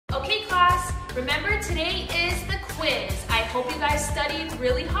Remember, today is the quiz. I hope you guys studied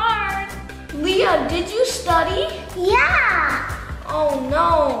really hard. Leah, did you study? Yeah. Oh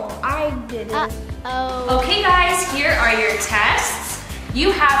no, I didn't. Okay guys, here are your tests.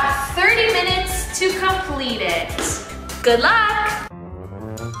 You have 30 minutes to complete it. Good luck!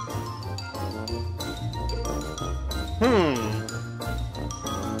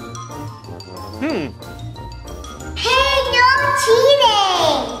 Hey, no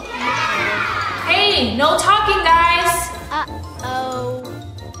cheating. Hey, no talking guys.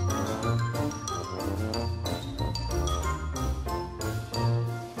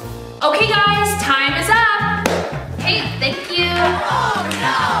 Okay guys, time is up. Hey, thank you. Oh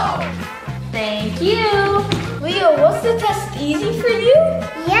no! Thank you. Leah, was the test easy for you?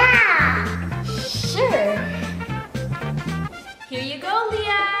 Yeah. Sure. Here you go,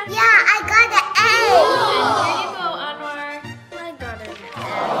 Leah. Yeah, I got an A. And here you go, Anwar. I got it.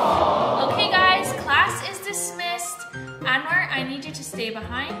 Okay guys, class is dismissed. Anwar, I need you to stay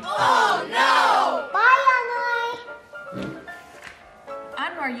behind. Oh no. Bye, Anwar.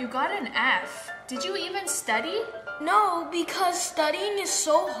 Anwar, you got an F. Did you even study? No, because studying is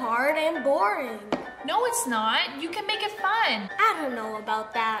so hard and boring. No, it's not. You can make it fun. I don't know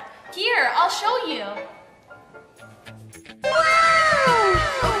about that. Here, I'll show you. Wow.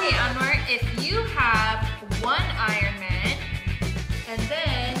 Okay, Anwar, if you have one Iron Man, and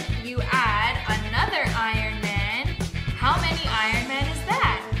then you add another Iron Man, how many Iron Man is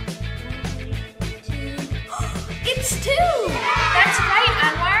that? 2. It's 2. That's right,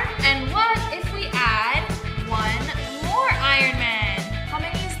 Anwar. And what if we add one more Iron Man? How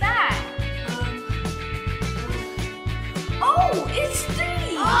many is that? Oh, it's 3.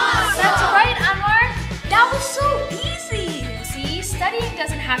 That's right, Anwar. That was so easy. See, studying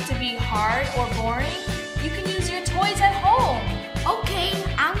doesn't have to be hard or boring. You can use your toys at home. Okay,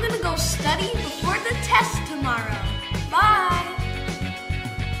 I'm gonna go study before the test tomorrow. Bye.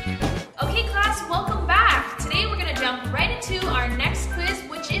 Okay, class, welcome back. Today we're gonna jump right into our next quiz,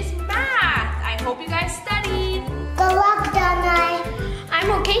 which is math. I hope you guys studied. Good luck, Anwar.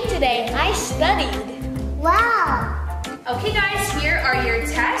 I'm okay today. I studied. Wow. Okay, guys, here are your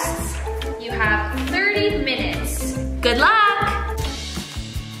tests. You have 30 minutes. Good luck!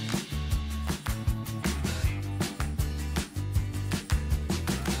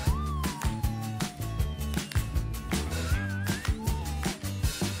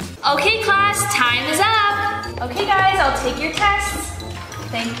 Okay, class, time is up. Okay, guys, I'll take your tests.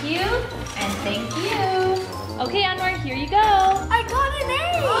 Thank you, and thank you. Okay, Anwar, here you go. I got an A.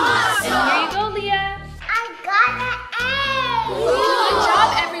 And here you go, Leah. I got an A. Good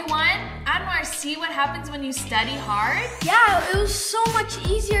job, everyone. Anwar, see what happens when you study hard? Yeah, it was so much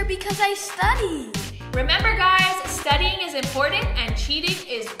easier because I studied. Remember, guys, studying is important and cheating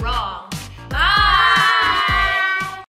is wrong.